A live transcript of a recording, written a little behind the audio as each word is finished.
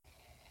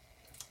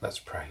Let's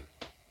pray.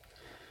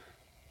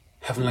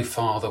 Heavenly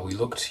Father, we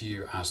look to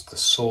you as the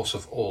source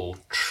of all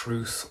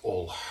truth,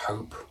 all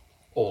hope,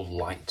 all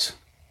light.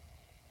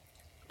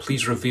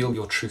 Please reveal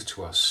your truth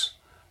to us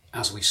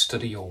as we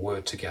study your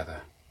word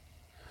together.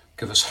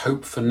 Give us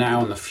hope for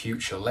now and the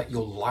future. Let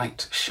your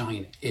light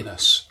shine in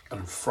us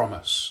and from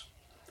us.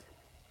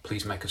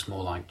 Please make us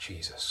more like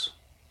Jesus.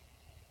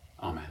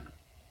 Amen.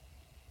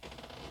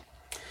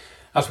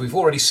 As we've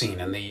already seen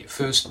in the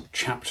first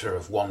chapter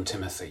of 1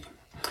 Timothy,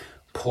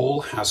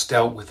 Paul has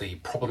dealt with the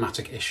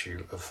problematic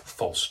issue of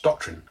false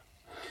doctrine.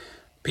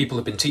 People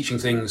have been teaching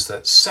things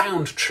that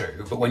sound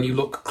true, but when you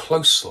look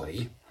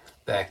closely,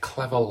 they're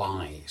clever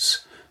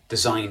lies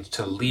designed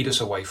to lead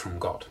us away from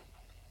God.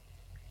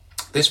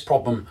 This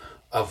problem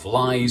of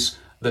lies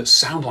that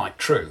sound like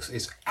truth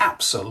is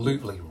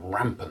absolutely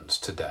rampant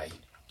today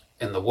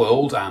in the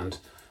world, and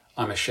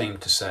I'm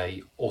ashamed to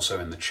say also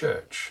in the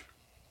church.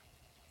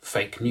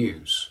 Fake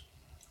news.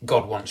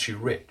 God wants you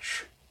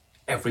rich.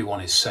 Everyone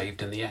is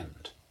saved in the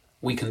end.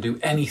 We can do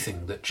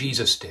anything that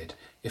Jesus did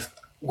if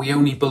we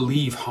only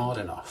believe hard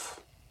enough.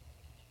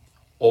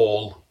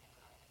 All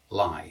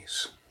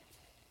lies.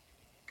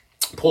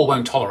 Paul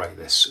won't tolerate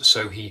this,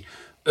 so he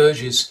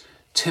urges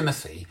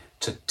Timothy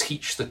to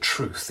teach the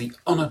truth, the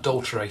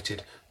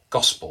unadulterated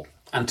gospel,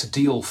 and to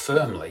deal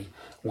firmly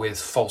with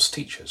false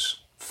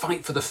teachers.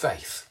 Fight for the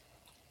faith.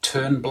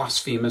 Turn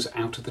blasphemers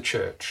out of the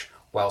church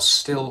while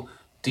still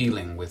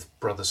dealing with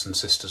brothers and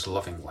sisters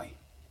lovingly.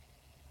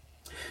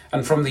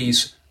 And from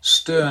these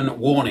stern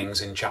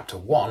warnings in chapter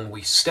 1,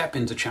 we step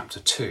into chapter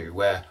 2,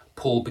 where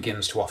Paul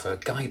begins to offer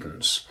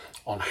guidance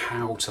on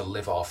how to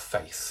live our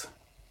faith.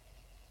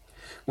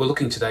 We're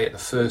looking today at the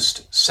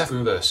first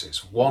 7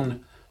 verses,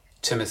 1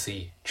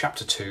 Timothy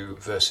chapter 2,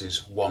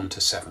 verses 1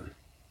 to 7.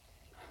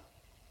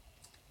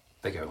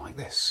 They go like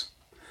this.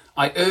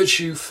 I urge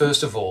you,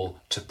 first of all,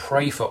 to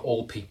pray for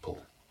all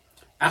people.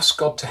 Ask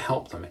God to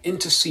help them,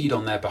 intercede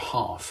on their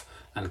behalf,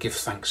 and give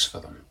thanks for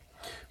them.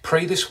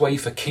 Pray this way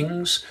for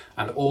kings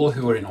and all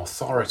who are in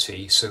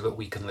authority, so that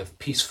we can live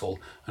peaceful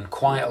and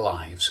quiet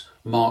lives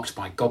marked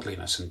by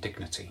godliness and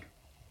dignity.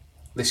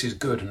 This is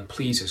good and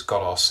pleases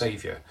God our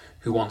Saviour,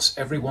 who wants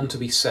everyone to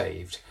be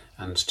saved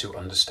and to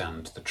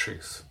understand the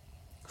truth.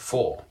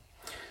 4.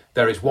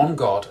 There is one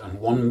God and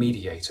one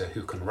mediator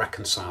who can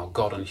reconcile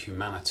God and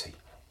humanity,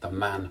 the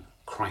man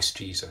Christ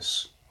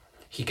Jesus.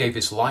 He gave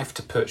his life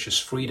to purchase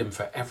freedom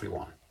for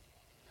everyone.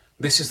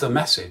 This is the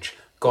message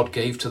God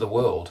gave to the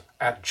world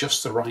at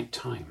just the right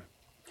time.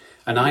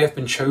 And I have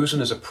been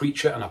chosen as a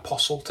preacher and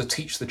apostle to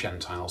teach the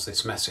Gentiles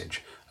this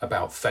message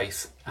about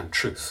faith and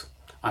truth.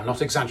 I'm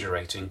not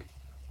exaggerating,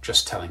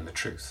 just telling the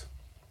truth.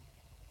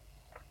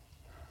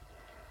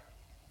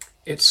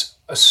 It's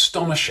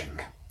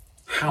astonishing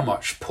how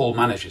much Paul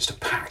manages to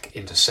pack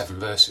into 7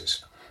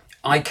 verses.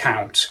 I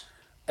count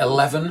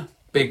 11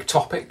 big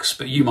topics,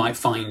 but you might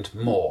find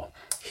more.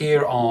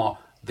 Here are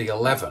the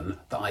 11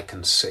 that I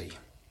can see.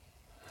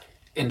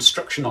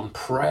 Instruction on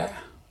prayer,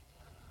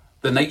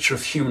 the nature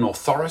of human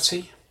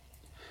authority,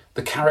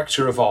 the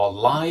character of our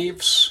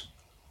lives,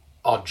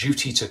 our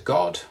duty to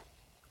God,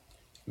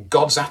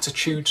 God's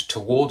attitude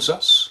towards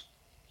us,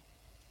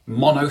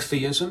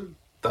 monotheism,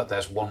 that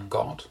there's one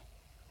God,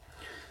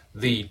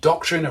 the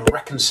doctrine of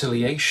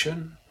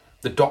reconciliation,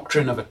 the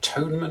doctrine of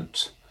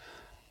atonement,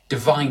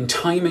 divine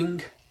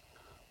timing,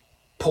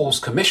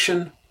 Paul's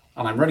commission,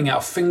 and I'm running out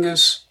of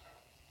fingers,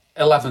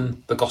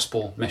 11, the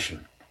gospel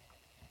mission.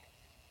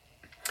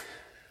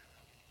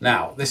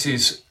 Now, this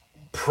is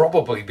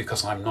probably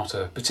because I'm not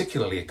a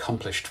particularly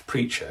accomplished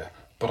preacher,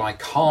 but I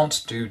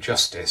can't do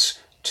justice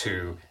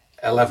to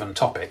 11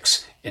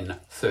 topics in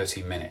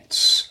 30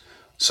 minutes.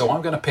 So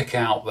I'm going to pick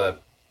out the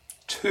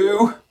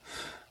 2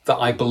 that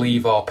I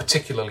believe are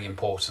particularly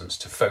important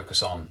to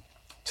focus on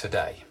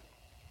today.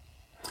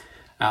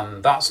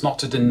 And that's not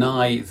to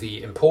deny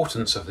the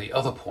importance of the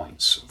other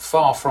points,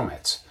 far from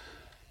it.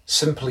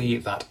 Simply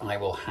that I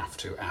will have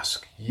to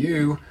ask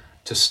you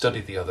to study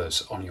the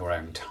others on your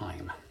own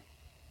time.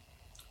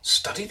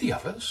 Study the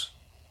others?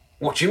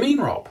 What do you mean,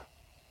 Rob?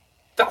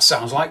 That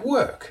sounds like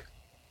work.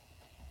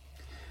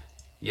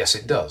 Yes,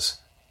 it does,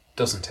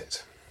 doesn't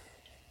it?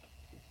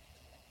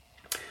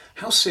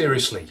 How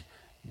seriously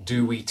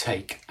do we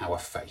take our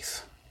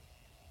faith?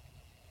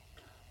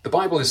 The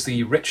Bible is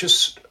the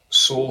richest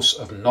source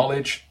of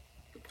knowledge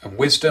and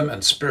wisdom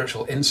and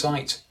spiritual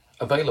insight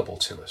available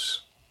to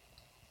us.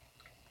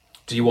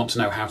 Do you want to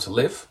know how to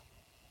live?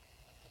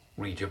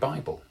 Read your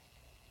Bible.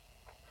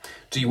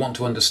 Do you want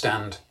to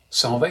understand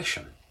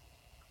salvation?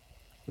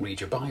 Read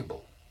your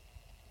Bible.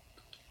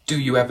 Do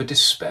you ever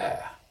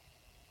despair?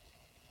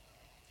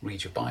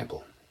 Read your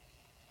Bible.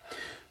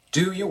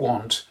 Do you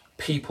want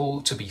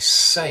people to be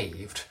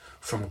saved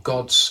from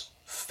God's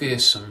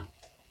fearsome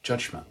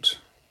judgment?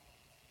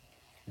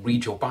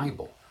 Read your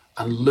Bible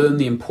and learn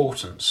the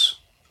importance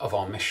of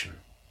our mission.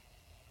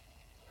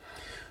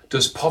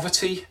 Does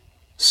poverty,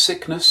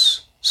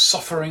 sickness,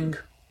 suffering,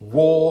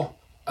 war,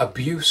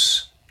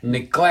 abuse,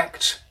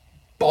 neglect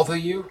bother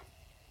you?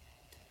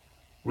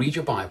 Read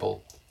your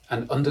Bible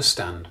and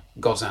understand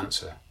God's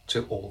answer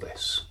to all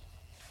this.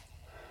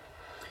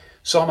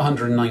 Psalm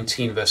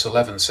 119 verse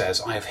 11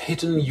 says, I have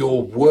hidden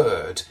your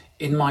word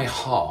in my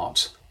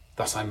heart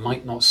that I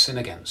might not sin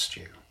against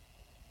you.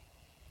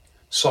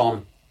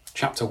 Psalm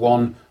chapter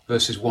 1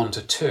 verses 1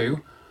 to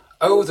 2,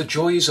 Oh, the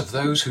joys of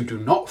those who do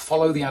not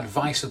follow the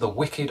advice of the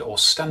wicked or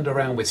stand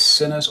around with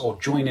sinners or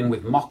join in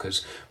with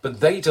mockers, but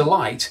they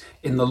delight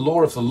in the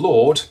law of the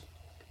Lord,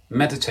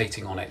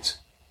 meditating on it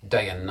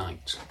day and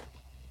night.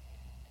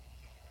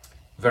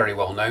 Very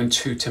well known,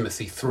 2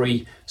 Timothy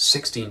 3,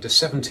 16 to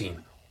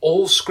 17.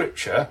 All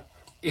scripture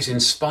is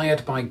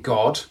inspired by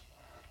God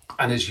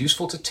and is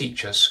useful to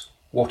teach us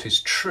what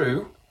is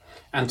true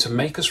and to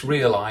make us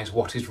realise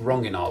what is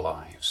wrong in our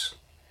lives.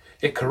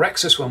 It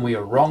corrects us when we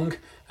are wrong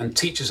and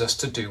teaches us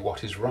to do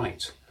what is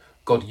right.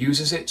 God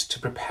uses it to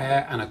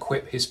prepare and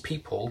equip his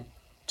people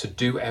to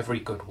do every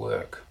good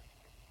work.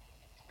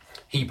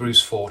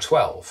 Hebrews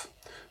 4:12.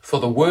 For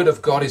the word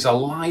of God is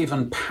alive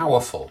and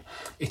powerful.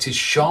 It is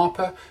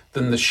sharper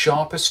than the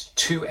sharpest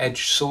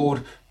two-edged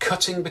sword,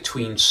 cutting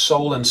between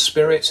soul and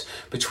spirit,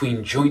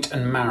 between joint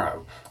and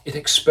marrow. It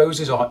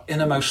exposes our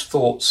innermost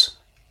thoughts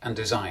and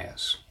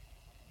desires.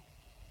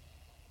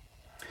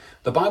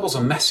 The Bible's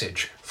a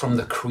message from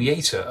the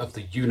creator of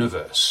the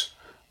universe,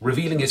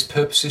 revealing his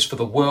purposes for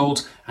the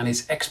world and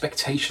his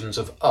expectations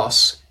of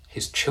us,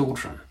 his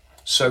children.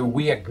 So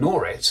we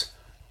ignore it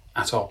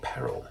at our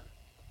peril.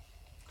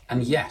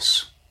 And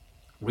yes,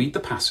 read the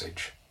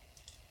passage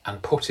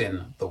and put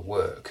in the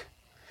work.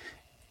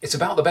 It's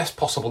about the best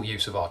possible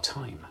use of our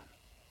time.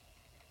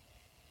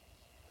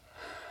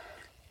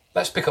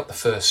 Let's pick up the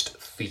first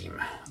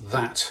theme,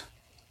 that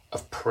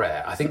of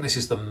prayer. I think this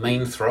is the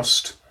main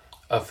thrust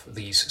of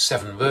these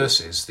 7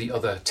 verses. The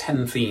other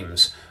 10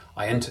 themes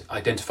I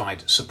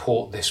identified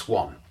support this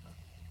one.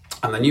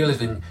 And the New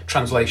Living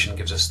Translation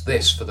gives us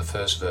this for the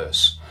first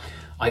verse.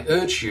 I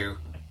urge you,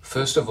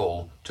 first of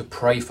all, to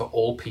pray for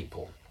all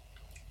people.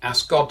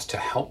 Ask God to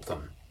help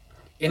them,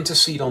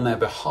 intercede on their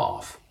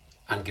behalf,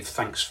 and give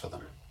thanks for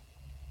them.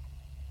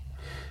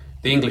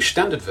 The English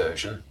Standard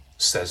Version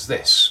says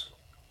this.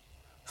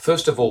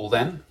 First of all,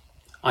 then,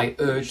 I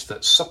urge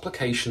that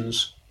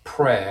supplications,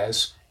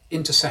 prayers,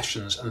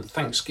 intercessions, and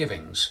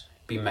thanksgivings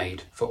be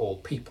made for all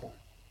people.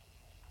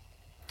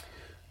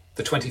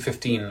 The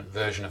 2015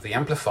 version of the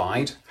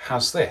Amplified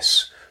has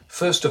this.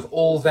 First of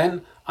all,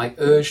 then, I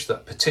urge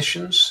that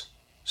petitions,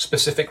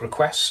 specific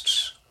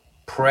requests,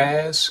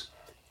 prayers,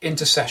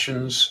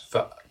 intercessions,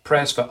 for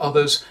prayers for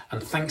others,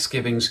 and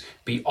thanksgivings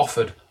be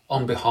offered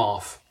on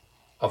behalf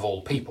of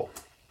all people.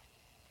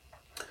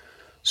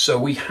 So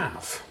we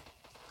have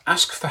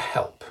ask for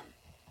help,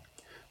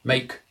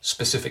 make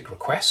specific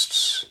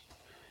requests,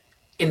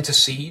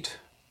 intercede,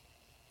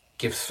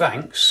 give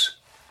thanks,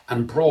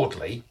 and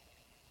broadly,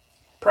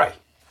 pray.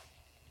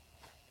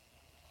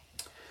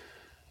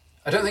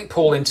 I don't think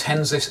Paul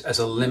intends this as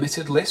a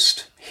limited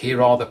list.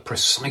 Here are the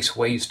precise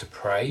ways to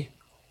pray,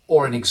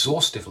 or an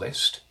exhaustive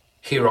list.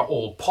 Here are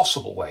all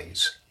possible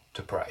ways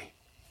to pray.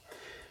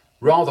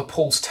 Rather,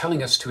 Paul's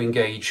telling us to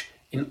engage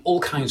in all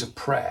kinds of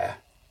prayer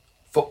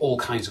for all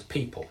kinds of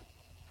people.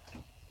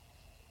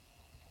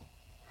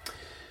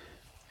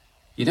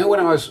 You know, when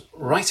I was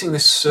writing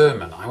this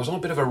sermon, I was on a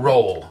bit of a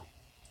roll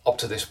up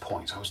to this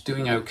point. I was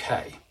doing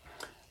okay.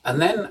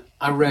 And then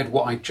I read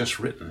what I'd just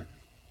written.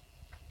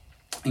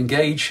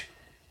 Engage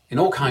in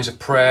all kinds of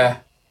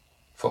prayer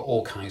for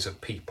all kinds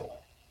of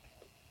people.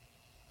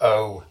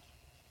 Oh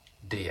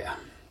dear.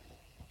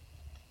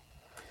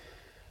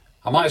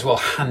 I might as well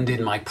hand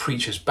in my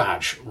preacher's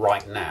badge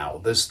right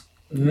now. There's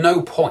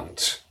no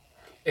point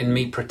in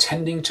me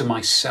pretending to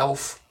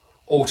myself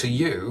or to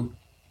you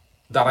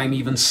that I'm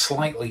even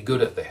slightly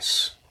good at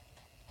this.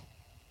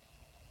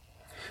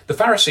 The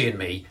Pharisee in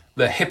me,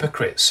 the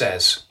hypocrite,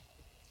 says,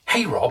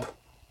 Hey Rob,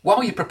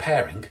 while you're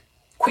preparing,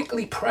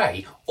 quickly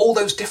pray all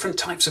those different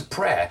types of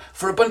prayer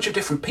for a bunch of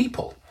different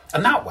people.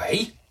 And that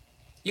way,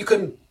 you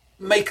can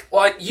make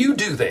like you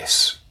do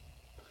this.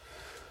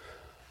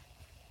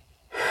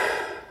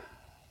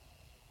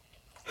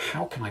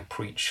 How can I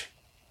preach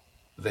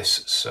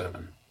this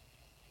sermon?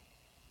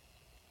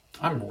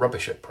 I'm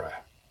rubbish at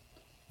prayer.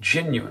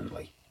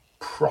 Genuinely,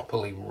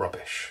 properly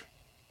rubbish.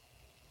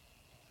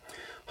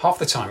 Half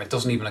the time it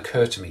doesn't even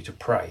occur to me to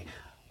pray.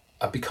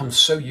 I've become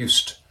so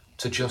used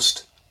to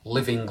just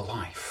living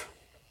life.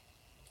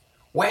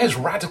 Where's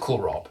Radical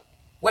Rob?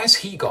 Where's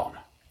he gone?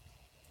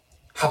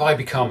 Have I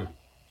become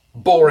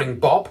Boring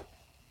Bob?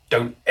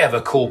 Don't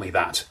ever call me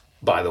that,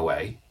 by the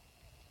way.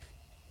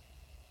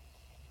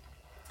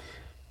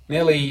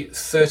 Nearly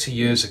 30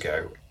 years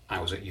ago, I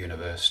was at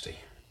university.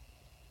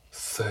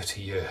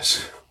 30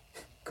 years.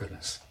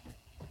 Goodness.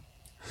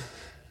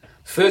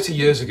 30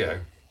 years ago,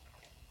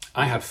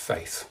 I had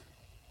faith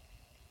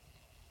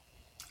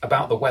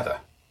about the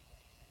weather.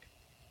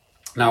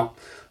 Now,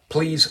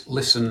 please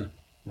listen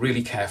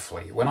really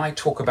carefully. When I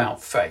talk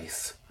about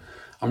faith,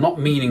 I'm not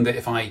meaning that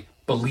if I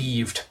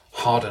believed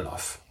hard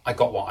enough, I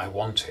got what I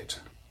wanted.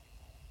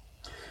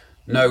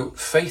 No,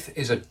 faith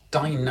is a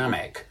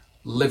dynamic,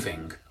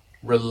 living,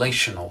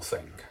 relational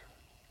thing.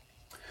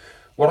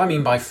 What I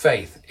mean by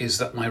faith is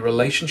that my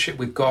relationship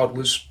with God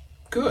was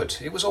good.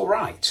 It was all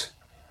right.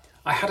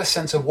 I had a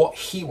sense of what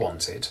he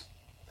wanted,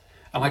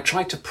 and I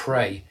tried to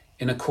pray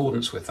in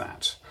accordance with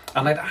that.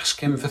 And I'd ask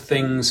him for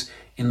things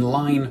in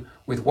line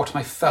with what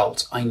I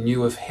felt I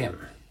knew of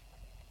him.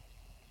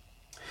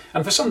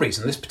 And for some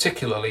reason, this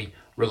particularly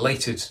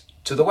related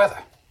to the weather.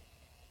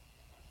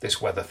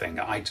 This weather thing.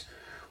 I'd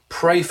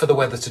pray for the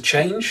weather to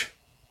change,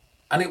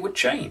 and it would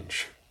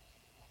change.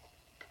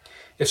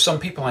 If some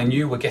people I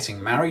knew were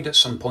getting married at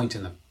some point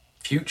in the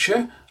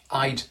future,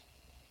 I'd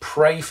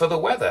pray for the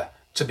weather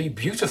to be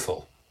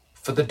beautiful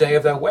for the day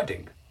of their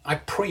wedding.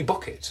 I'd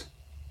pre-book it,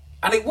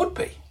 and it would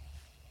be.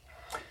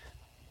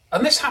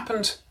 And this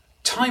happened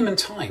time and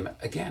time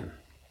again.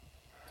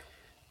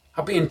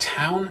 I'd be in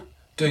town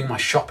doing my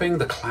shopping,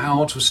 the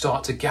clouds would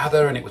start to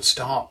gather and it would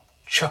start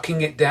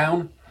chucking it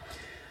down.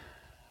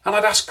 And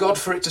I'd ask God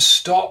for it to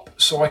stop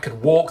so I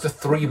could walk the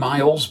 3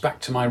 miles back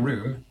to my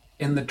room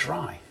in the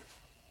dry.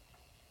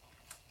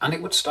 And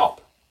it would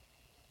stop.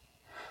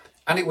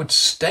 And it would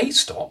stay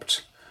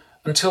stopped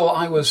until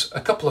I was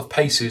a couple of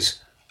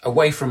paces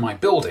away from my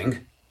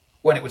building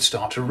when it would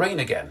start to rain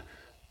again.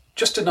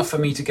 Just enough for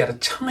me to get a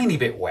tiny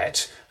bit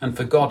wet and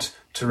for God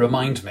to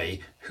remind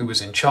me who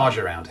was in charge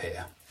around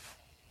here.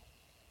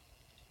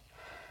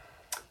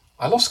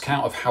 I lost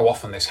count of how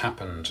often this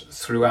happened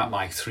throughout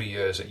my 3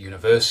 years at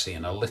university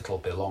and a little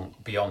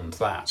beyond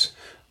that.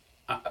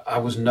 I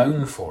was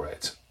known for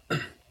it.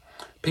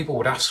 People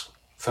would ask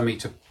for me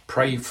to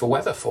pray for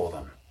weather for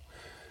them.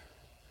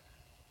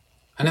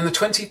 And in the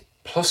 20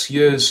 plus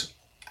years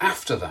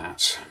after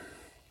that,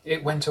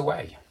 it went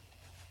away.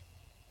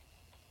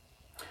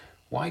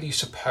 Why do you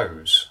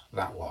suppose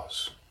that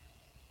was?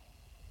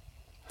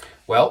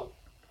 Well,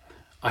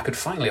 I could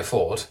finally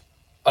afford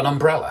an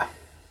umbrella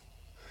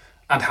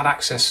and had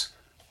access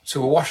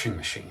to a washing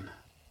machine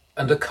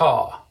and a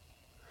car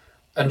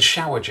and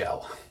shower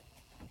gel.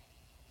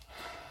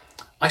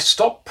 I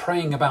stopped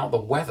praying about the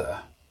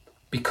weather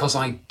because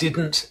I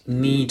didn't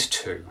need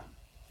to.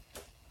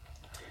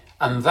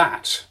 And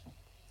that,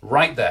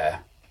 right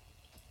there,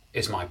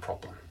 is my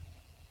problem.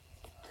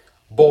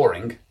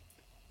 Boring,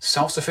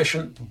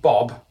 self-sufficient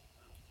Bob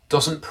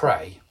doesn't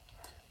pray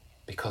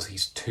because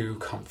he's too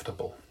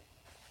comfortable.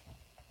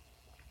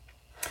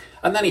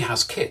 And then he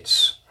has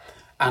kids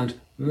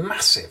and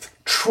massive,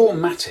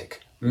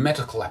 traumatic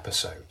medical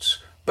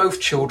episodes.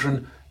 Both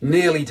children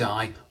nearly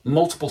die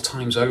multiple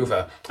times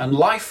over, and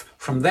life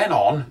from then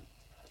on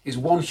is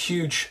one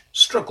huge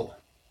struggle.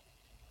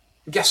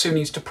 Guess who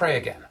needs to pray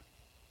again?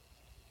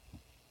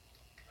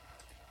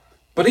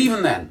 But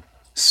even then,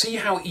 see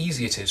how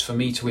easy it is for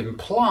me to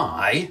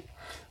imply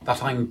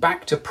that I'm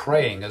back to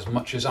praying as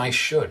much as I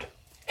should.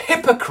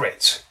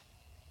 Hypocrite!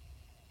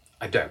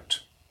 I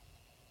don't.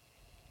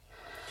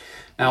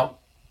 Now,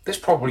 this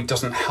probably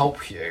doesn't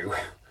help you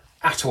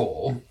at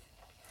all,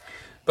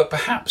 but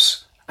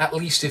perhaps, at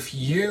least if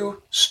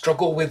you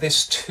struggle with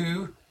this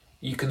too,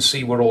 you can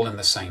see we're all in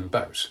the same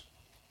boat.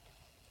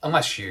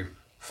 Unless you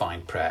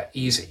find prayer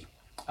easy.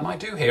 And I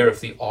do hear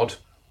of the odd,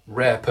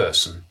 rare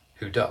person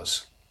who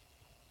does.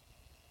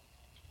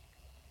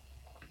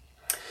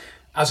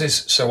 As is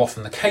so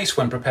often the case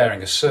when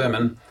preparing a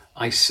sermon,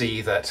 I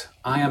see that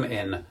I am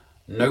in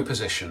no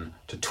position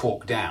to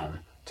talk down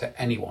to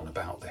anyone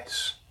about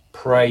this.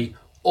 Pray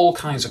all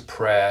kinds of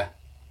prayer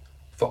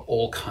for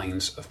all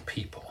kinds of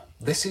people.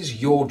 This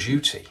is your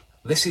duty.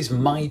 This is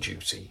my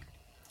duty.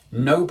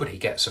 Nobody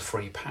gets a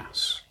free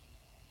pass.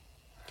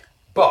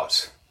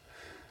 But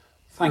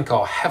thank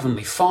our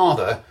Heavenly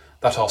Father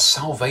that our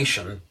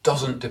salvation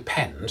doesn't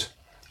depend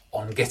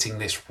on getting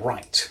this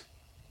right.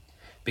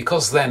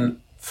 Because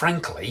then,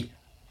 frankly,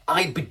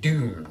 I'd be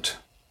doomed.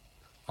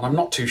 And I'm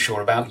not too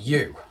sure about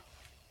you.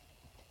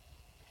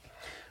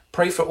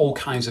 Pray for all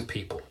kinds of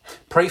people.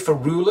 Pray for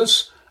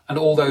rulers and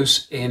all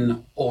those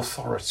in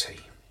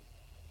authority.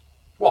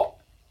 What?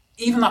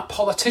 Even that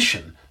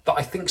politician that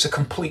I think's a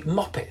complete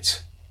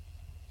muppet?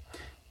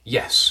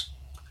 Yes,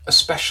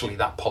 especially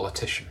that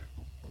politician.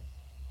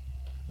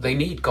 They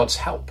need God's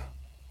help.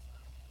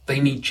 They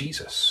need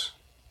Jesus.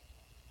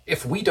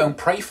 If we don't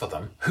pray for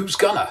them, who's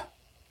gonna?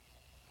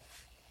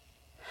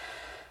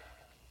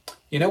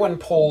 You know, when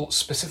Paul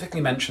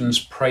specifically mentions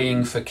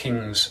praying for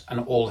kings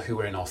and all who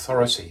are in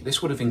authority,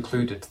 this would have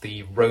included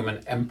the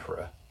Roman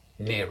Emperor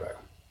Nero.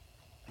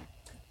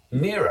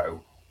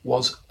 Nero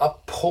was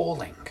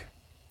appalling.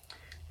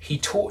 He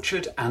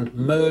tortured and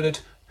murdered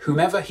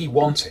whomever he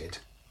wanted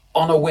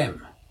on a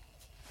whim.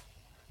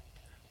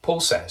 Paul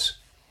says,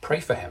 pray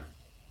for him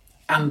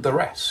and the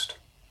rest.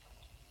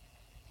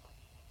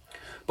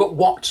 But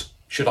what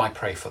should I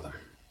pray for them?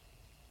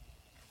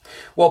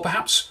 Well,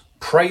 perhaps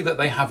pray that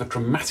they have a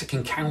dramatic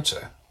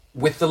encounter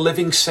with the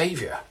living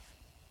Saviour.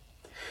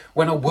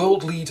 When a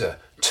world leader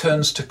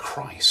turns to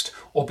Christ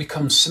or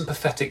becomes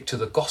sympathetic to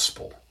the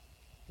gospel,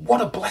 what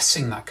a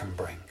blessing that can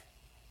bring.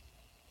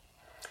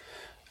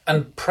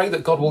 And pray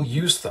that God will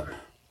use them,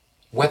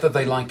 whether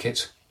they like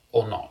it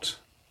or not.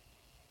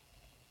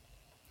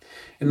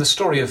 In the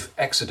story of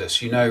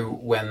Exodus, you know,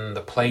 when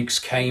the plagues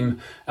came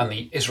and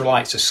the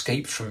Israelites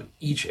escaped from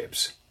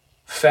Egypt,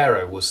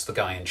 Pharaoh was the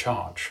guy in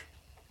charge.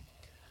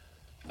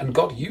 And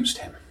God used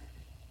him.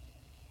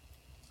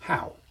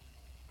 How?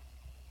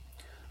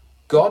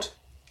 God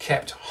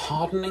kept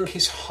hardening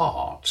his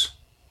heart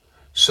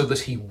so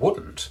that he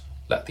wouldn't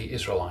let the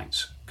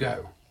Israelites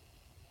go.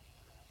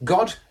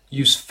 God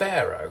used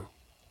Pharaoh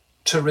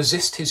to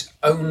resist his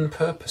own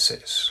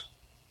purposes.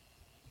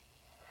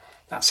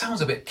 That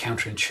sounds a bit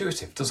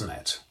counterintuitive, doesn't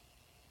it?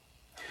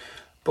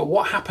 But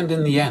what happened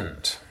in the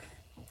end?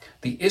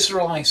 The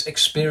Israelites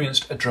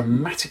experienced a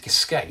dramatic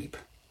escape,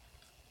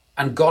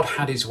 and God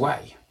had his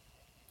way.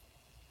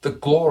 The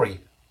glory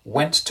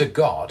went to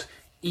God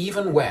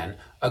even when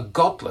a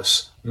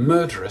godless,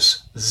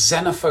 murderous,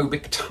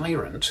 xenophobic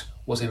tyrant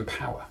was in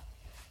power.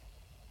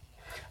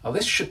 Now,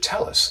 this should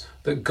tell us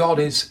that God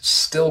is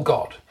still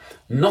God.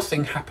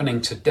 Nothing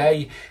happening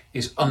today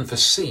is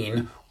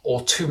unforeseen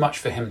or too much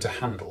for him to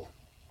handle.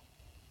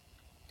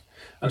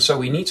 And so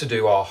we need to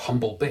do our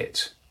humble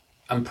bit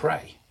and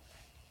pray,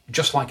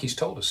 just like he's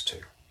told us to,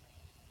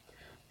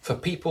 for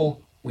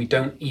people we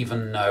don't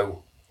even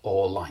know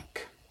or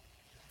like.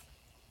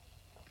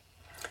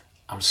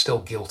 I'm still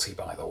guilty,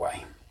 by the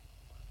way.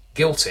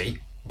 Guilty,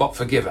 but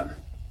forgiven.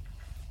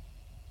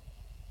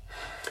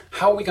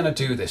 How are we going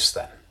to do this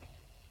then?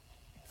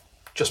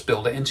 Just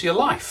build it into your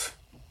life.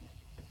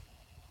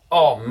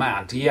 Oh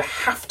man, do you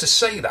have to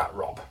say that,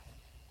 Rob?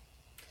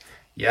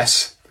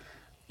 Yes,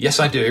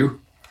 I do.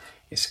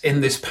 It's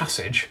in this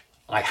passage.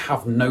 I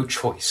have no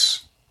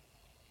choice.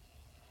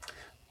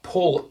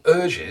 Paul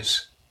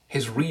urges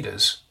his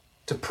readers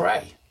to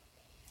pray.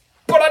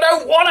 But I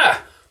don't wanna!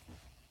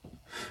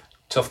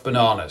 Tough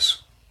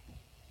bananas.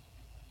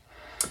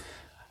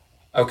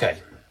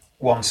 Okay,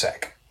 one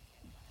sec.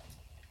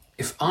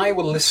 If I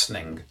were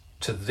listening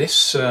to this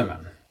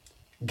sermon,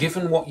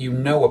 given what you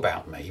know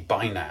about me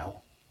by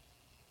now,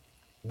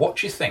 what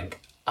do you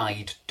think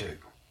I'd do?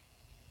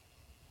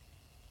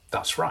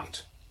 That's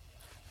right.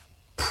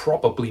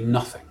 Probably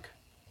nothing.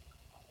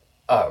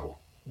 Oh,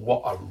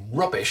 what a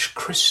rubbish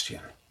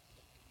Christian.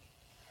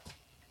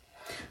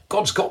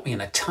 God's got me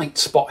in a tight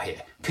spot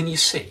here. Can you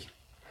see?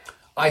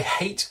 I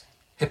hate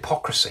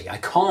hypocrisy. I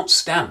can't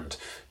stand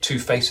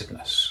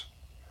two-facedness.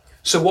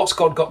 So what's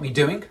God got me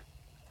doing?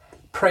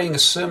 Praying a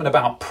sermon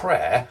about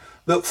prayer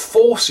that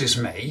forces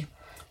me,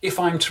 if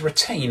I'm to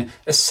retain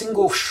a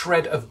single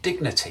shred of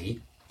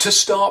dignity, to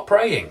start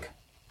praying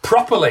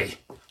properly.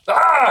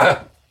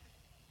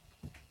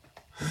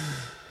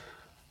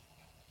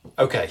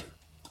 Okay,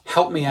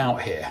 help me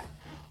out here.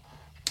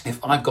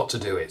 If I've got to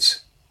do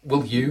it,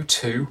 will you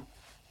too?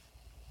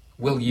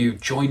 Will you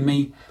join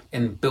me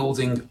in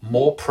building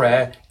more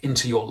prayer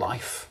into your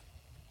life?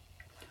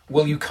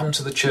 Will you come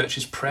to the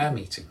church's prayer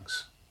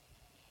meetings?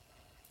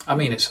 I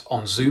mean, it's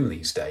on Zoom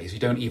these days. You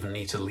don't even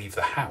need to leave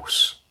the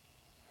house.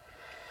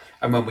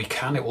 And when we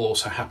can, it will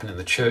also happen in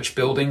the church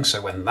building.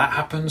 So when that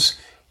happens,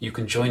 you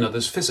can join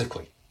others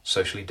physically,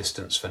 socially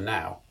distanced for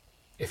now,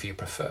 if you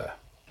prefer.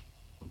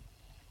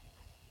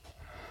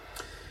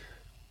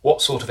 What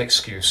sort of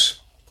excuse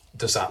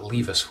does that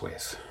leave us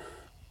with?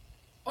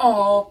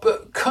 Oh,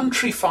 but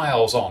Country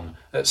File's on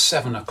at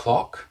 7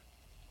 o'clock.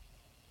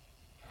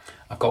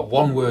 I've got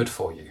one word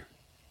for you.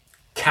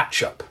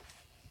 Catch up.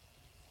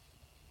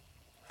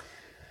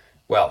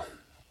 Well,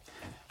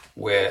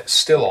 we're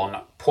still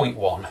on point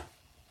 1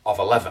 of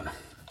 11.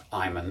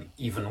 I'm an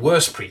even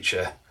worse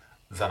preacher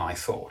than I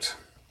thought.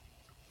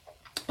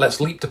 Let's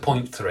leap to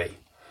point 3,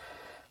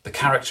 the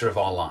character of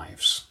our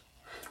lives.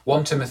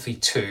 1 Timothy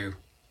 2,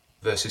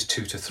 verses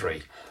 2 to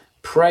 3.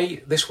 Pray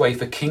this way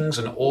for kings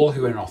and all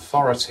who are in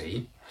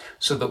authority,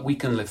 so that we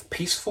can live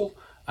peaceful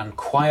and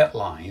quiet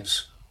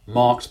lives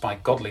marked by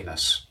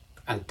godliness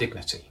and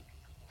dignity.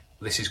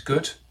 This is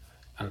good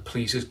and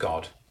pleases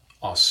God,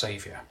 our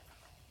Saviour.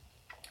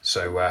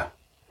 So,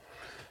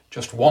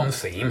 just one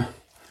theme,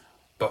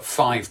 but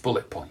 5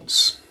 bullet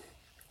points.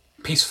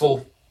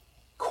 Peaceful,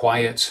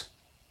 quiet,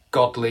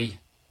 godly,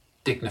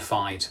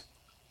 dignified,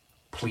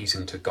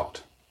 pleasing to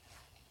God.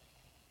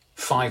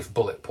 5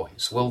 bullet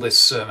points. Will this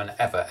sermon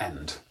ever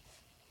end?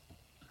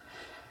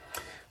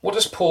 What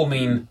does Paul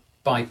mean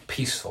by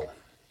peaceful?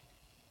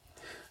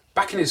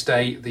 Back in his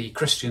day, the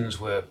Christians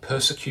were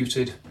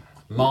persecuted,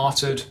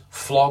 martyred,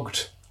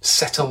 flogged,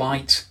 set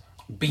alight,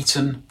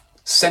 beaten,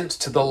 sent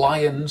to the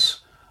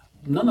lions.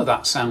 None of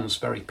that sounds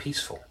very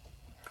peaceful.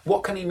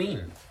 What can he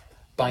mean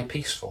by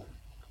peaceful?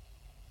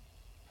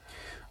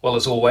 Well,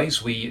 as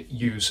always, we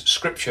use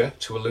Scripture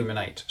to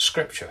illuminate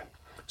Scripture.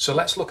 So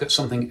let's look at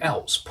something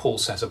else Paul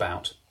says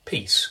about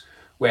peace,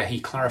 where he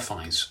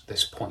clarifies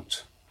this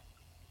point.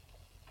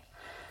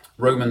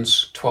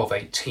 Romans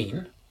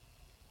 12:18,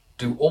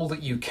 do all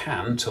that you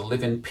can to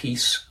live in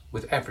peace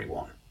with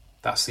everyone.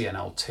 That's the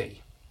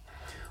NLT.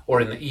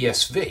 Or in the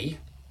ESV,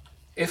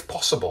 if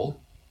possible,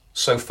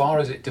 so far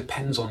as it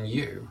depends on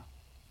you,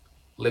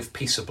 live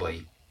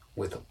peaceably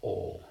with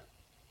all.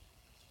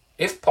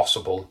 If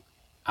possible,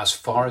 as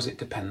far as it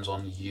depends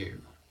on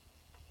you.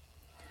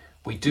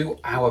 We do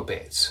our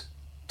bit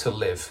to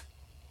live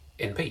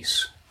in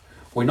peace.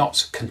 We're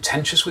not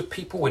contentious with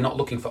people. We're not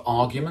looking for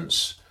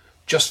arguments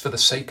just for the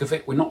sake of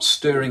it. We're not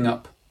stirring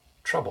up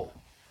trouble.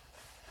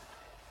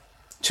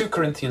 2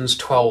 Corinthians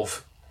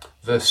 12,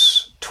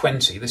 verse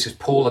 20, this is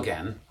Paul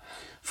again.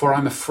 For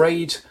I'm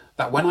afraid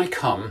that when I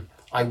come,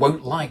 I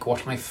won't like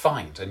what I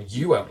find, and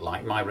you won't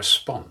like my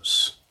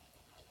response.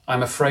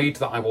 I'm afraid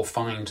that I will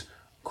find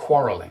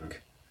quarrelling,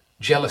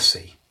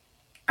 jealousy,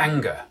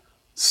 anger,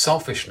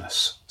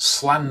 selfishness,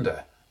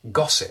 slander,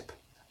 gossip,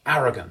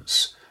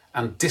 arrogance,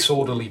 and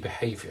disorderly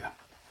behaviour.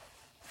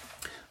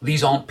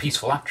 These aren't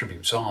peaceful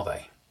attributes, are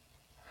they?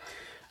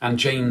 And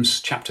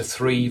James chapter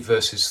 3,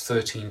 verses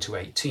 13 to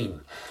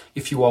 18.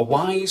 If you are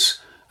wise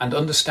and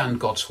understand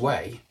God's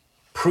way,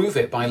 prove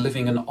it by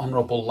living an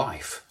honourable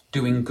life,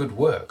 doing good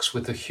works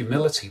with the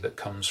humility that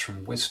comes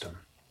from wisdom.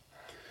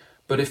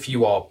 But if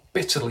you are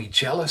bitterly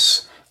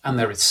jealous and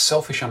there is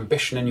selfish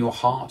ambition in your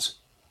heart,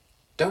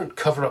 don't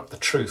cover up the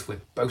truth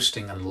with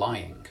boasting and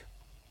lying.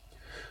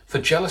 For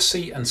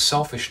jealousy and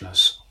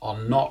selfishness are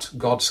not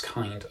God's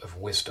kind of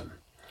wisdom.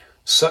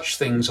 Such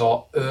things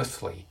are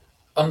earthly,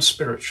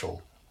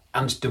 unspiritual,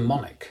 and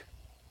demonic.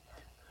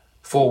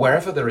 For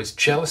wherever there is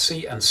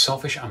jealousy and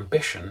selfish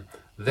ambition,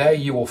 there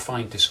you will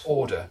find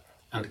disorder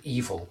and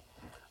evil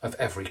of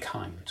every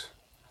kind.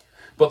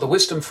 But the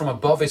wisdom from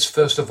above is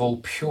first of all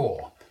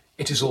pure.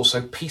 It is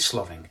also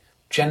peace-loving,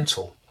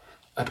 gentle,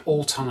 at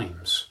all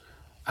times,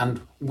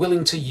 and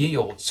willing to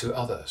yield to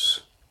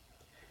others.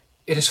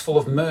 It is full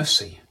of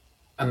mercy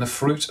and the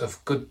fruit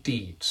of good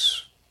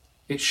deeds.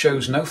 It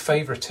shows no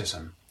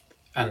favoritism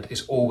and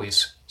is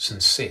always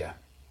sincere.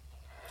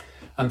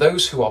 And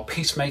those who are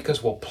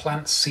peacemakers will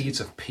plant seeds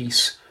of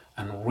peace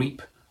and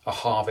reap a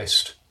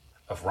harvest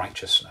of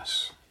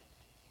righteousness.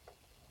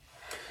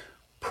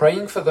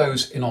 Praying for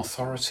those in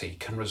authority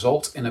can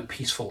result in a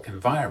peaceful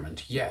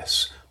environment,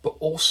 yes, but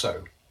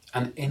also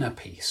an inner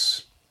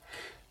peace.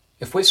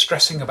 If we're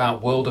stressing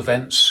about world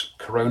events,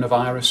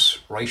 coronavirus,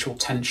 racial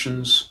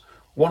tensions,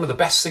 one of the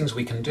best things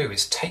we can do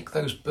is take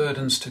those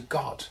burdens to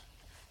God.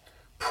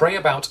 Pray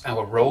about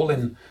our role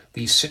in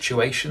these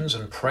situations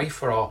and pray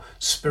for our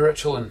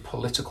spiritual and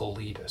political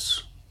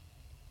leaders.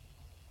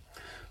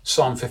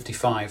 Psalm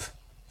 55,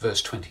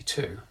 verse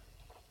 22.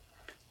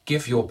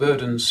 Give your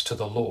burdens to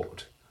the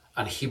Lord,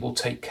 and he will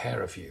take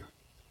care of you.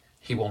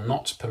 He will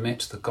not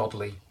permit the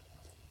godly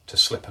to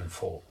slip and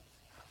fall.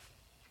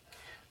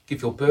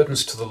 Give your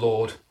burdens to the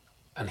Lord,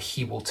 and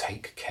he will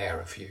take care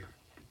of you.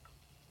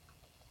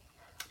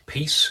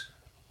 Peace,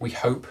 we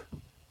hope,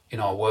 in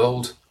our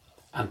world,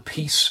 and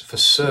peace for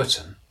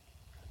certain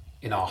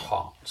in our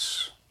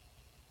hearts.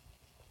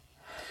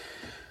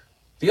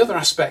 The other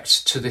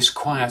aspect to this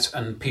quiet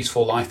and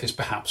peaceful life is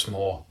perhaps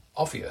more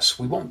obvious.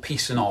 We want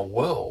peace in our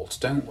world,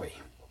 don't we?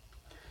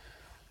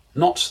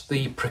 Not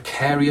the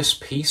precarious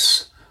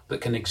peace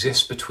that can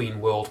exist between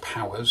world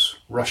powers,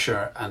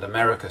 Russia and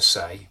America,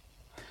 say.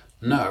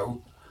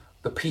 No,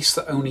 the peace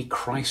that only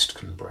Christ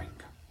can bring.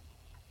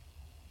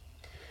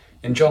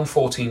 In John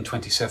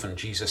 14:27,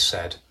 Jesus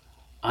said,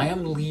 I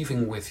am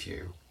leaving with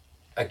you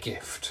a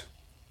gift,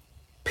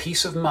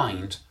 peace of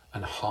mind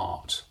and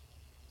heart.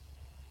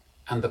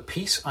 And the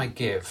peace I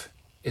give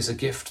is a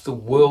gift the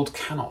world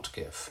cannot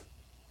give.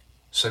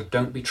 So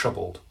don't be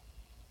troubled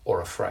or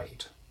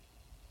afraid.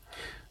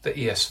 The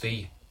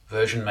ESV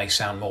version may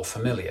sound more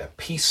familiar.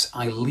 Peace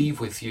I leave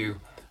with you,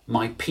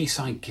 my peace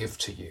I give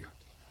to you.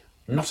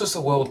 Not as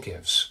the world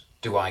gives,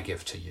 do I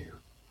give to you.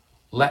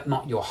 Let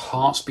not your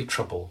hearts be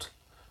troubled,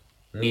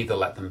 neither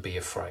let them be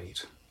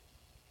afraid.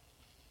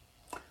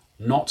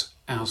 Not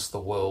as the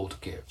world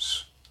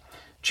gives.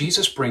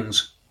 Jesus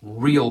brings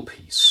real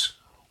peace,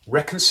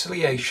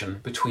 reconciliation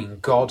between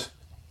God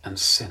and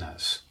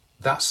sinners.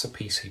 That's the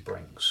peace he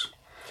brings.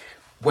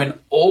 When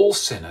all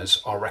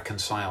sinners are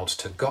reconciled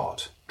to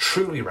God,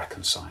 truly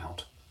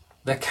reconciled,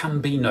 there can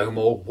be no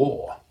more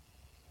war.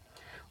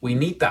 We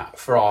need that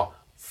for our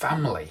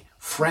family,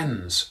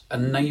 friends,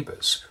 and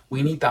neighbours.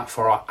 We need that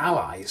for our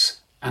allies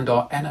and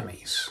our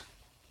enemies.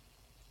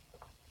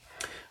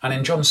 And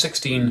in John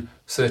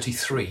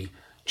 16:33,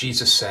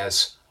 Jesus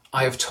says,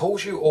 I have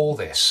told you all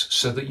this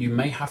so that you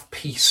may have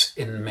peace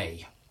in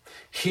me.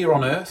 Here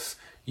on earth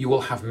you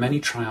will have many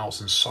trials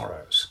and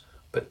sorrows,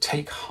 but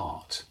take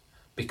heart,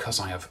 because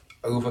I have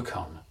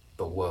overcome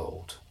the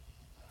world.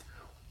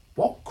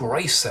 What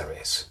grace there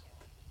is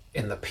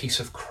in the peace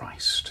of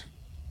Christ.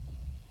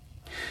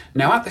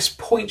 Now at this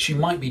point you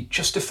might be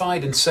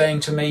justified in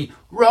saying to me,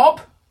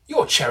 Rob,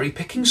 you're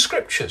cherry-picking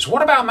scriptures.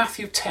 What about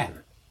Matthew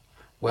 10?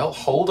 Well,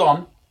 hold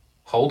on.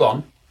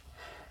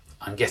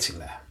 I'm getting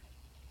there.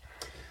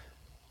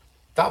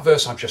 That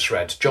verse I've just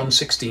read, John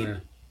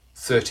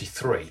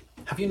 16:33,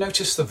 have you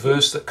noticed the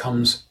verse that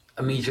comes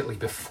immediately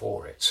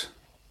before it?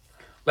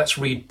 Let's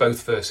read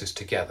both verses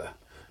together.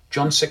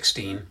 John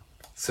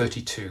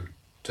 16:32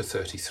 to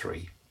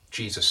 33,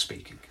 Jesus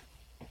speaking.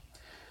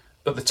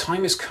 But the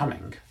time is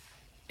coming,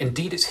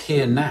 indeed it's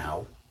here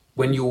now,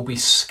 when you will be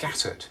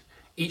scattered,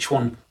 each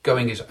one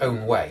going his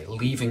own way,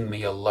 leaving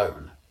me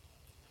alone.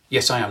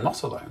 Yet I am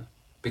not alone,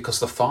 because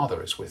the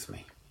Father is with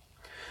me.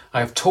 I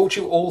have told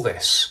you all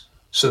this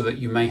so that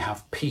you may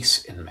have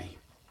peace in me.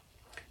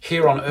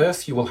 Here on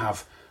earth you will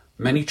have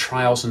many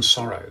trials and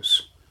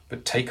sorrows,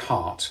 but take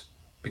heart,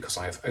 because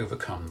I have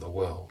overcome the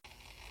world.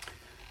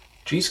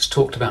 Jesus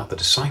talked about the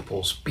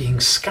disciples being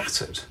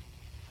scattered.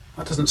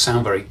 That doesn't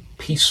sound very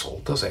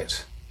peaceful, does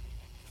it?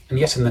 And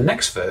yet in the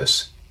next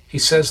verse, he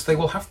says they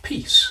will have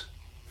peace.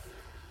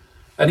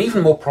 And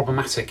even more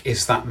problematic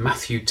is that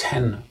Matthew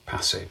 10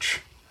 passage.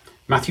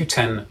 Matthew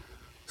 10,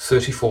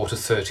 34 to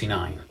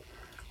 39.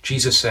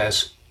 Jesus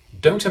says,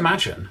 "Don't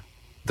imagine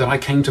that I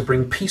came to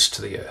bring peace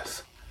to the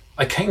earth.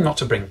 I came not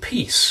to bring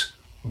peace,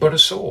 but a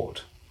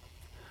sword.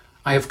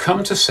 I have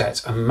come to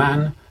set a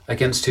man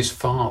against his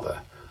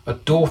father, a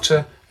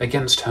daughter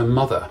against her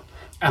mother,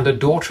 and a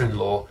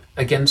daughter-in-law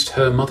against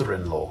her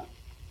mother-in-law.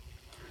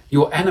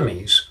 Your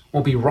enemies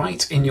will be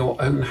right in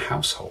your own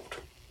household.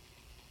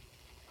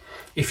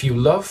 If you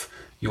love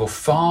your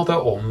father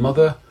or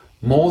mother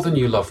more than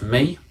you love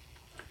me,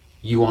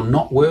 you are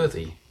not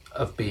worthy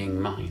of being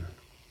mine.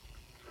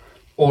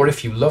 Or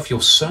if you love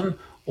your son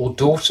or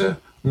daughter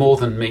more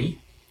than me,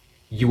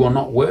 you are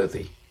not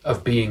worthy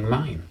of being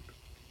mine.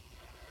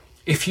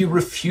 If you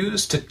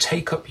refuse to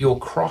take up your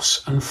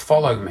cross and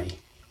follow me,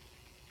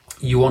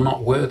 you are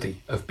not worthy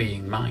of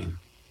being mine.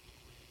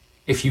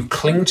 If you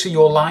cling to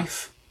your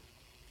life,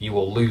 you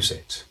will lose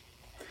it.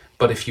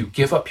 But if you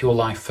give up your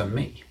life for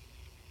me,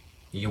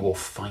 you will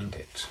find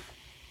it.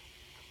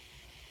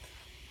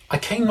 I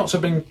came not to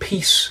bring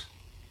peace,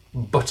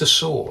 but a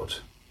sword."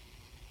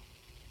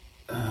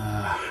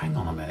 Hang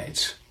on a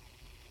minute.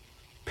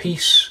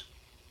 Peace,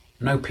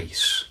 no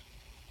peace.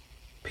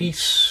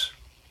 Peace,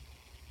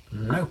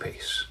 no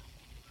peace.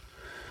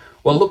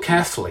 Well, look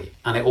carefully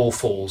and it all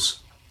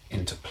falls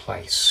into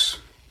place.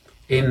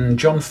 In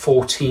John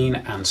 14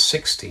 and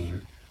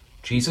 16,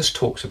 Jesus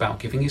talks about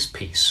giving his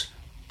peace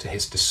to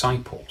his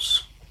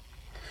disciples.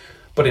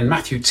 But in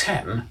Matthew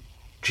 10,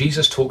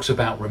 Jesus talks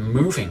about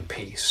removing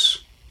peace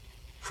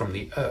from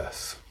the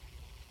earth.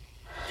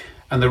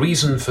 And the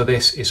reason for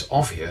this is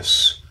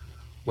obvious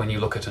when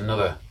you look at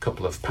another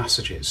couple of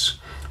passages.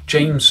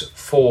 James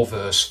 4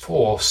 verse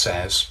 4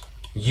 says,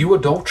 "You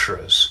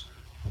adulterers,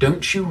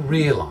 don't you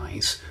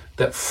realize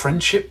that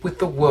friendship with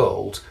the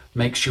world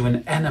makes you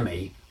an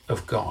enemy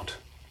of God?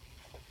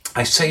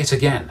 I say it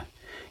again,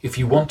 if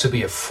you want to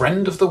be a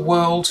friend of the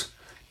world,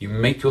 you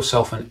make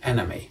yourself an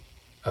enemy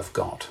of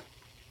God."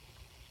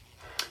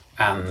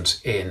 And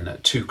in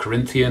 2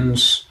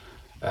 Corinthians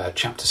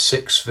chapter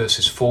 6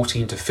 verses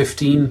 14 to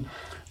 15,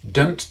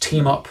 "Don't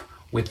team up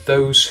with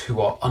those who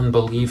are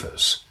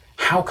unbelievers.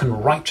 How can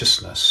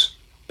righteousness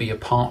be a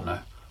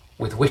partner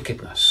with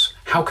wickedness?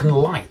 How can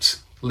light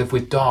live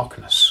with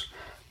darkness?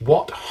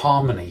 What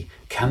harmony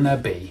can there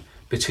be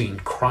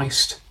between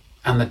Christ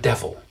and the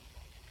devil?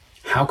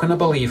 How can a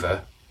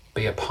believer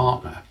be a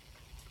partner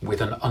with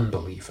an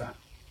unbeliever?"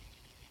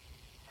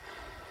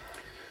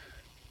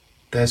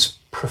 There's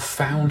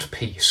profound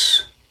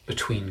peace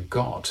between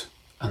God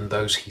and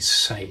those he's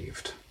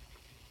saved.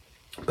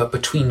 But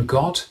between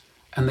God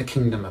and the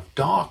kingdom of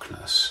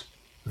darkness,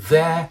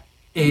 there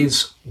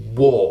is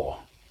war.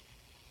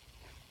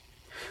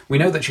 We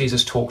know that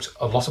Jesus talked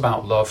a lot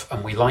about love,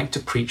 and we like to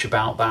preach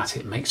about that.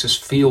 It makes us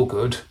feel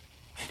good.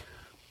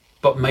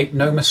 But make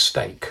no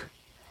mistake,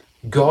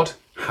 God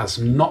has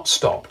not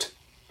stopped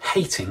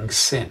hating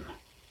sin.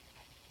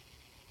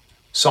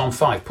 Psalm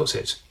 5 puts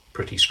it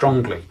pretty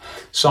strongly.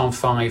 Psalm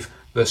 5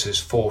 verses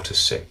 4 to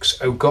 6.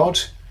 "O God,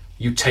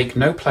 you take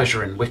no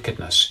pleasure in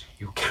wickedness.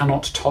 You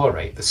cannot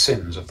tolerate the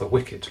sins of the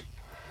wicked.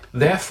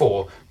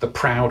 Therefore, the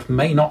proud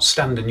may not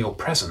stand in your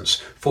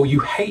presence, for you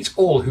hate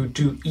all who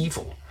do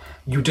evil.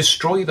 You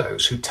destroy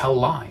those who tell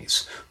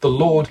lies. The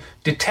Lord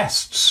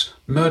detests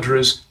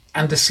murderers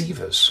and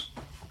deceivers."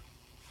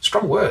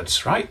 Strong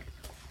words, right?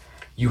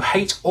 You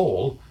hate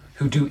all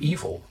who do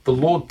evil. The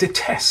Lord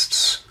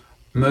detests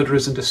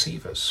murderers and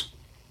deceivers.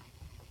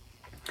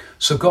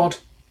 So God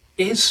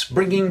is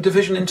bringing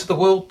division into the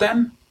world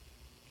then?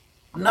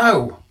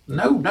 No.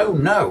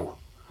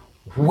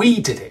 We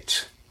did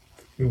it.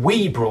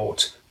 We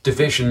brought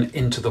division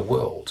into the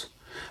world.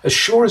 As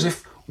sure as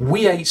if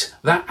we ate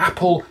that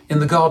apple in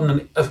the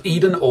Garden of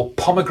Eden or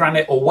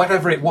pomegranate or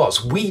whatever it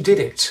was, we did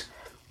it.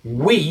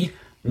 We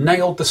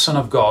nailed the Son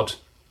of God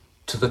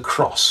to the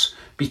cross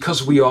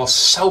because we are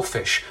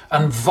selfish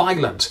and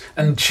violent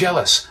and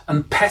jealous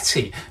and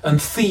petty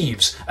and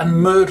thieves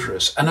and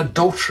murderers and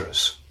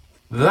adulterers.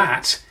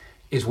 That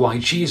is why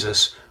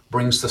Jesus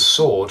brings the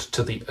sword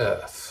to the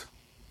earth.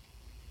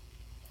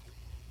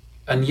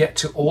 And yet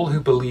to all who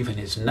believe in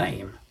his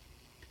name,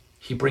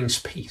 he brings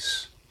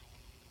peace.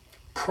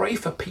 Pray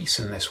for peace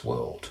in this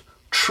world,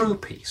 true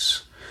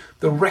peace,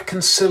 the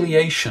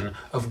reconciliation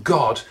of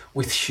God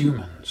with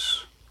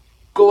humans,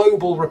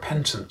 global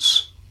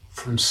repentance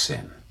from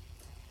sin.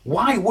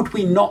 Why would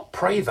we not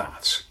pray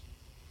that?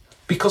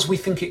 Because we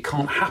think it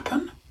can't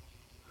happen?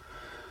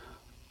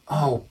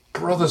 Oh,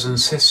 brothers and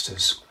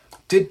sisters,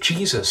 did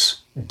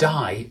Jesus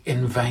die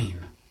in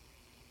vain?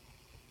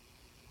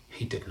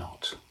 He did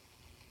not.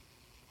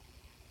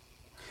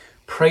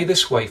 Pray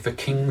this way for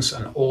kings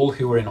and all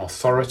who are in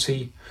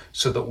authority,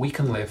 so that we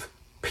can live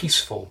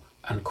peaceful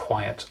and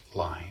quiet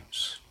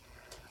lives.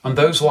 And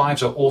those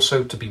lives are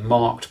also to be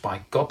marked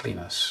by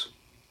godliness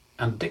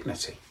and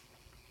dignity.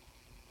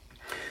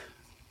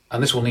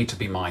 And this will need to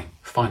be my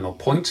final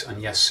point.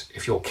 And yes,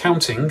 if you're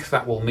counting,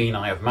 that will mean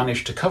I have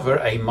managed to cover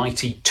a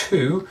mighty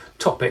 2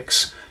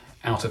 topics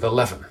out of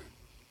 11.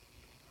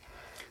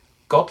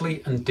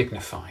 Godly and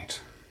dignified.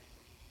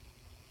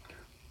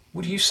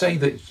 Would you say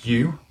that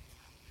you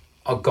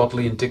are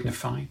godly and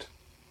dignified?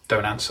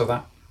 Don't answer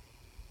that.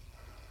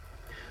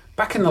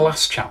 Back in the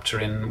last chapter,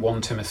 in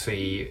 1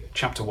 Timothy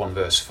chapter 1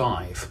 verse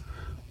 5,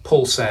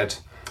 Paul said,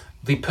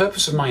 "The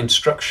purpose of my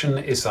instruction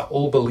is that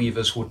all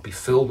believers would be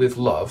filled with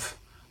love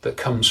that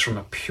comes from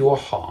a pure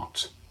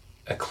heart,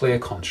 a clear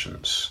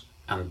conscience,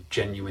 and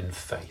genuine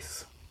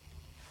faith."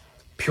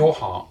 Pure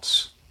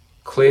hearts,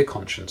 clear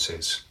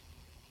consciences,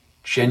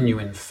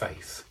 genuine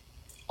faith,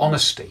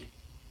 honesty,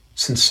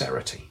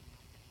 sincerity.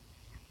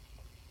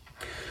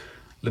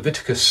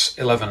 Leviticus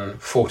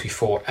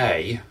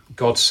 11:44a,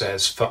 God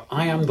says, "For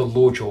I am the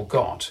Lord your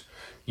God.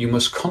 You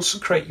must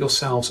consecrate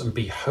yourselves and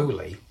be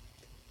holy,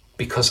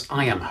 because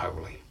I am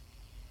holy.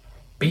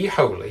 Be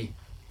holy,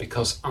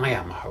 because I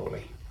am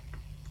holy."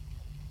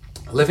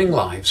 Living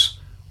lives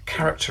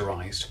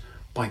characterized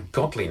by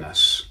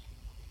godliness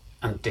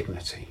and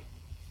dignity.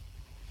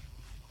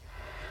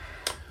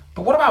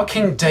 But what about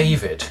King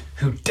David,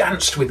 who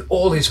danced with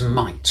all his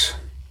might?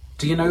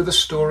 Do you know the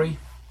story?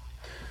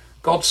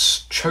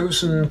 God's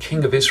chosen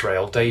king of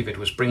Israel, David,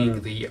 was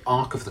bringing the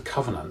Ark of the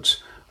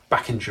Covenant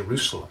back in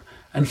Jerusalem,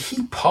 and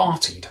he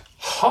partied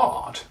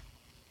hard.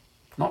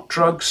 Not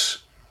drugs,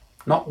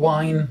 not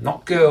wine,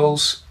 not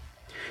girls.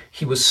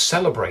 He was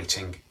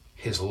celebrating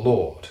his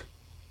Lord,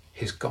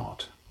 his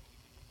God.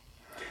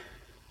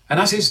 And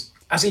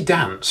as he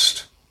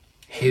danced,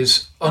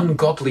 his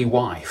ungodly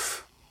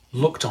wife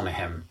looked on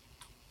him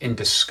in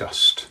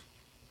disgust.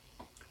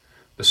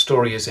 The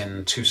story is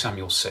in 2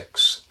 Samuel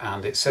 6,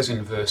 and it says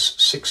in verse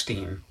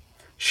 16,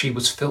 she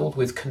was filled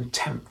with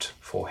contempt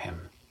for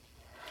him,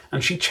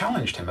 and she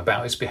challenged him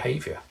about his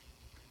behaviour.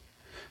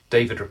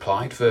 David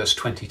replied, verse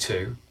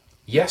 22,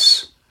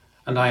 "Yes,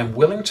 and I am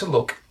willing to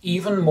look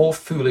even more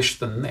foolish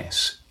than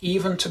this,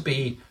 even to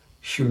be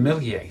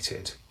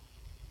humiliated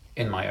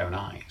in my own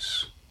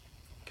eyes."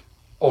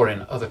 Or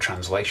in other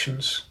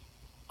translations,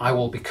 "I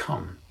will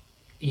become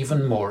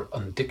even more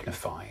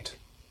undignified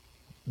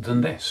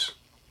than this."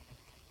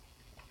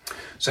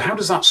 So how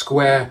does that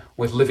square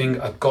with living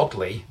a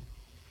godly,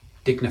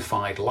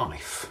 dignified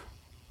life?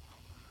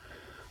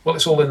 Well,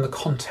 it's all in the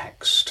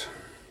context.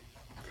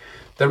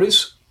 There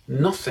is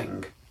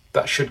nothing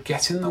that should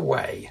get in the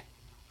way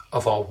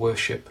of our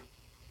worship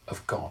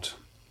of God.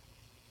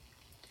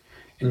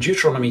 In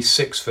Deuteronomy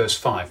 6 verse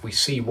 5, we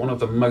see one of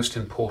the most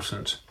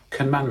important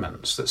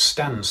commandments that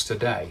stands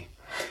today.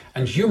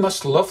 "And you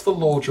must love the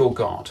Lord your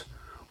God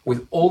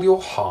with all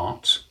your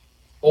heart,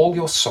 all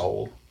your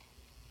soul,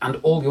 and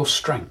all your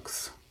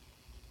strength."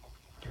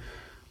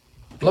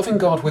 Loving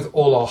God with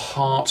all our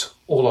heart,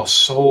 all our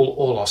soul,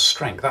 all our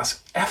strength,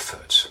 that's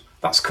effort.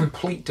 That's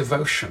complete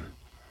devotion.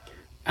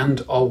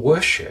 And our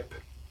worship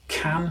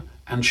can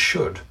and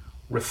should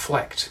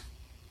reflect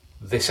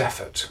this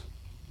effort.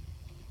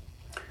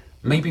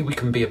 Maybe we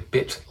can be a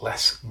bit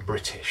less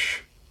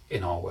British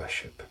in our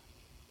worship.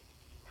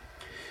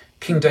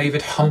 King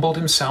David humbled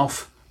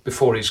himself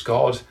before his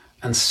God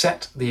and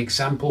set the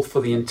example for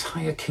the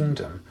entire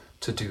kingdom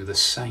to do the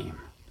same.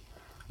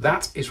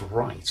 That is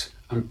right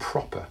and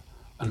proper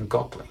and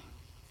godly.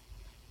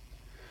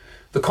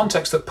 The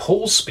context that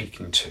Paul's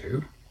speaking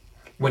to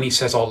when he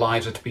says our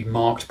lives are to be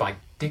marked by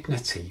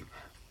dignity,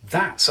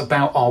 that's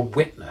about our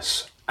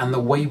witness and the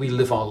way we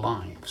live our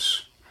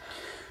lives.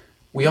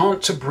 We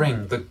aren't to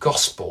bring the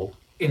gospel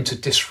into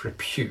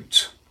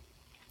disrepute.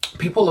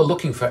 People are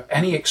looking for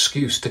any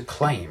excuse to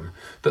claim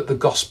that the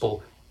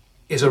gospel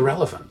is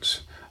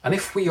irrelevant. And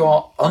if we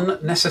are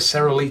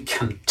unnecessarily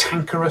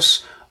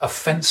cantankerous,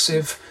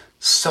 offensive,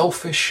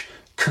 selfish,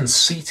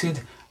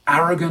 conceited,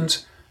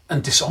 arrogant,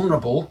 and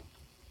dishonourable,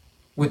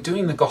 we're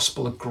doing the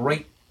gospel a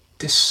great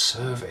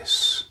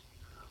disservice.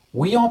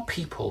 We are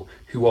people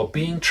who are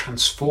being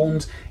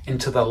transformed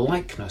into the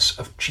likeness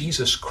of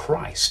Jesus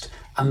Christ,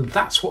 and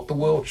that's what the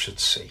world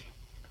should see,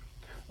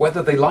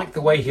 whether they like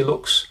the way he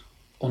looks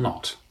or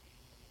not.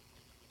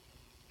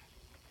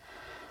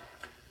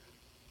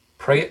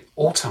 Pray at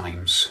all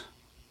times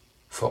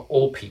for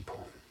all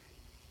people.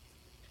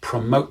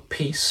 Promote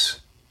peace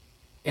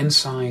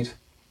inside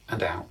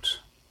and out.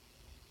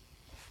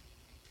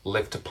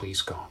 Live to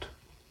please God.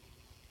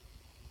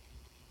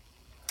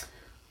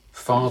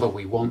 Father,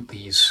 we want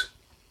these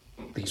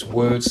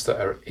words that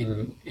are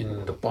in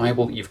the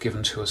Bible that you've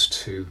given to us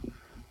to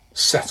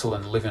settle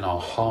and live in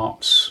our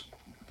hearts.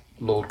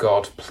 Lord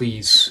God,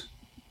 please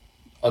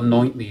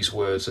anoint these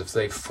words if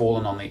they've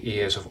fallen on the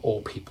ears of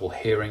all people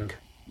hearing,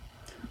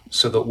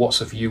 so that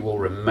what's of you will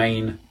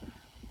remain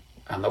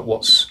and that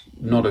what's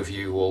not of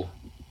you will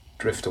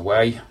drift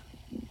away.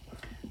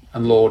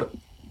 And Lord,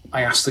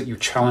 I ask that you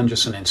challenge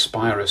us and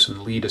inspire us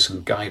and lead us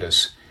and guide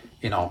us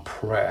in our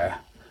prayer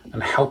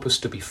and help us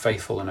to be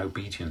faithful and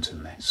obedient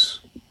in this,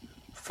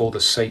 for the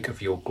sake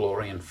of your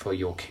glory and for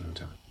your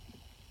kingdom.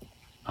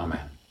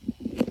 Amen.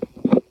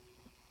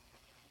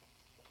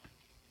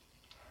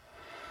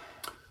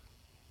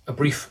 A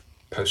brief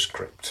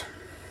postscript.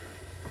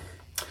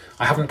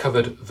 I haven't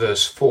covered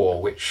verse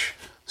 4, which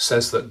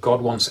says that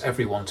God wants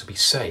everyone to be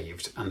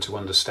saved and to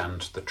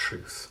understand the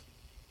truth.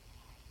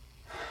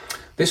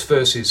 This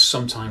verse is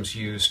sometimes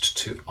used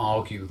to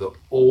argue that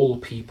all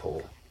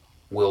people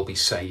will be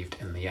saved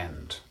in the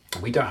end.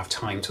 We don't have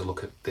time to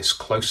look at this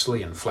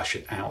closely and flesh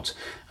it out,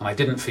 and I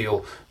didn't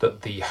feel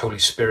that the Holy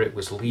Spirit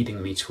was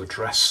leading me to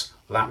address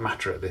that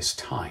matter at this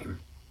time.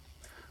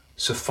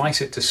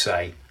 Suffice it to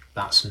say,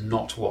 that's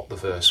not what the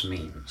verse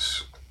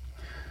means.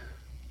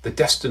 The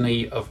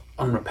destiny of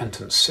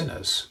unrepentant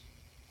sinners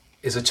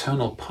is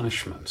eternal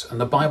punishment, and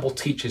the Bible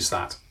teaches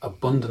that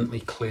abundantly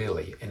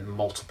clearly in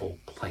multiple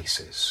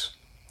places.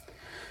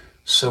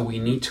 So we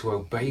need to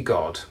obey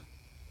God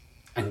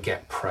and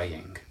get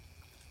praying.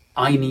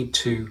 I need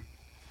to,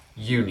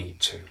 you need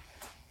to.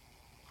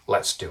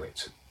 Let's do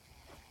it.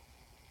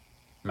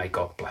 May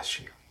God bless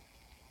you.